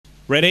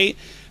Ready?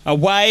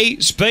 Away,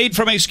 speed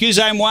from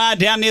Excuse-Moi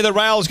down near the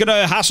rails, going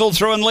to hustle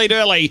through and lead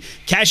early.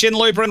 Cash in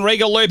Looper and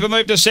Regal Looper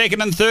moved to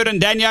second and third,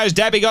 and Daniel's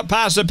Dabby got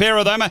past a pair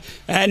of them.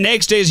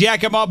 Next is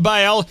Yakimob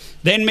Bale,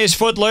 then Miss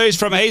Footloose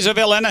from He's a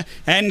Villain,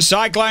 and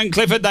Cyclone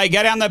Clifford. They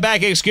go down the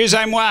back.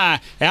 Excuse-Moi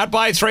out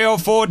by 3 or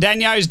 4.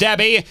 Daniel's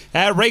Dabby,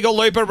 Regal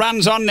Looper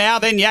runs on now,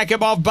 then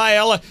Yakimob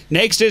Bale.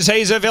 Next is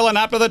He's a Villain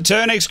up to the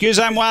turn.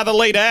 Excuse-Moi the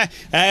leader.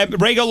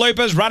 Regal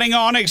Looper's running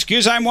on.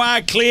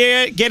 Excuse-Moi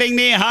clear, getting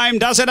near home,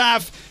 does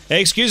enough.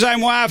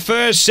 Excuse-Moi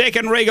first,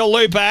 second Regal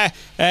Looper,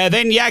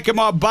 then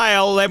Yakimob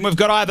Bale. Then we've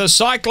got either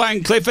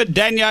Cyclone Clifford,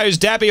 Daniel's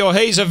Dabby, or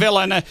He's a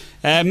Villain.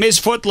 Miss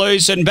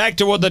Footloose, and back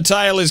toward the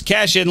tail is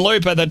Cash in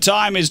Looper. The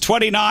time is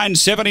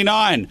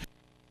 29.79.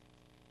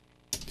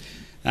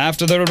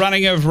 After the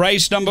running of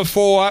race number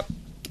 4,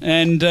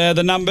 and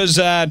the numbers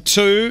are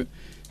 2,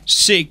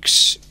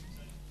 6,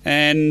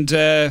 and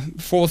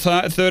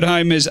third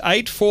home is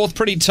 8. Fourth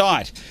pretty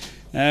tight.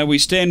 We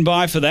stand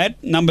by for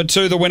that. Number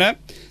 2, the winner.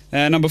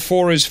 Number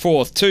 4 is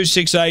fourth. 2,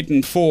 6, 8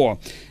 and 4.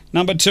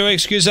 Number 2,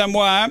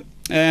 Excuse-Moi,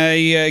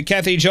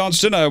 Kathy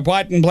Johnston, a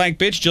white and black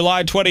bitch,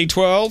 July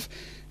 2012.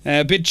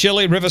 Bit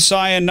chilly, River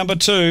Cyan, number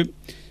 2.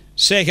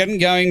 Second,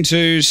 going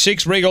to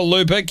 6, Regal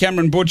Looper,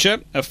 Cameron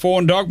Butcher, a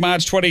fawn dog,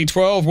 March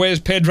 2012. Where's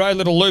Pedro,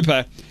 Little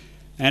Looper?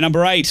 And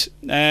number 8,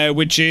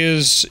 which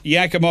is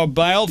Yakimob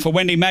Bale for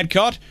Wendy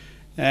Madcott.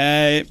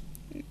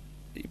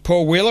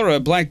 Paul Wheeler,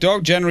 a black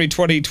dog, January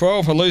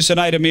 2012.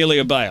 Hallucinate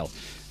Amelia Bale.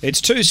 It's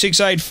 2,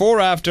 6, 8, 4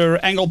 after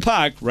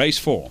Angle-Park, race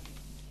 4.